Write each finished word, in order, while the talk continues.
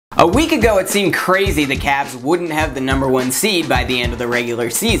A week ago, it seemed crazy the Cavs wouldn't have the #1 seed by the end of the regular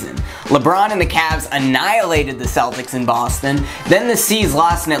season. LeBron and the Cavs annihilated the Celtics in Boston, then the C's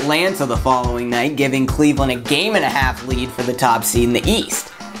lost in Atlanta the following night, giving Cleveland a game-and-a-half lead for the top seed in the East.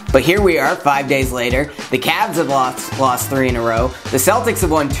 But here we are, 5 days later. The Cavs have lost 3 in a row, the Celtics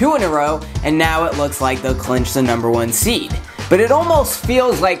have won 2 in a row, and now it looks like they'll clinch the #1 seed. But it almost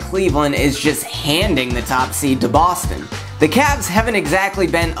feels like Cleveland is just handing the top seed to Boston. The Cavs haven't exactly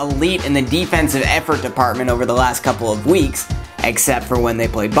been elite in the defensive effort department over the last couple of weeks, except for when they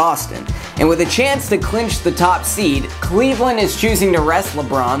played Boston. And with a chance to clinch the top seed, Cleveland is choosing to rest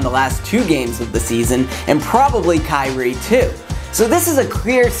LeBron the last 2 games of the season, and probably Kyrie too. So this is a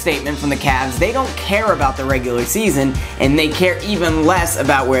clear statement from the Cavs. They don't care about the regular season, and they care even less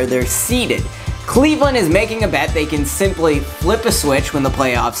about where they're seated. Cleveland is making a bet they can simply flip a switch when the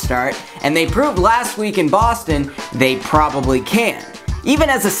playoffs start, and they proved last week in Boston they probably can. Even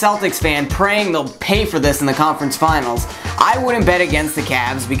as a Celtics fan praying they'll pay for this in the conference finals, I wouldn't bet against the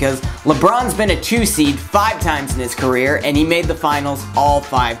Cavs because LeBron's been a 2 seed 5 times in his career and he made the finals all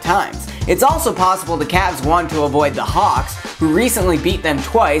 5 times. It's also possible the Cavs want to avoid the Hawks, who recently beat them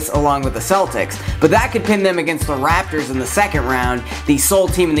twice along with the Celtics, but that could pin them against the Raptors in the second round, the sole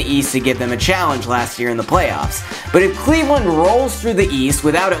team in the East to give them a challenge last year in the playoffs. But if Cleveland rolls through the East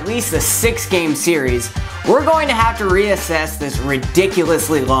without at least a 6-game series, we're going to have to reassess this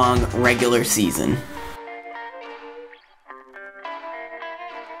ridiculously long regular season.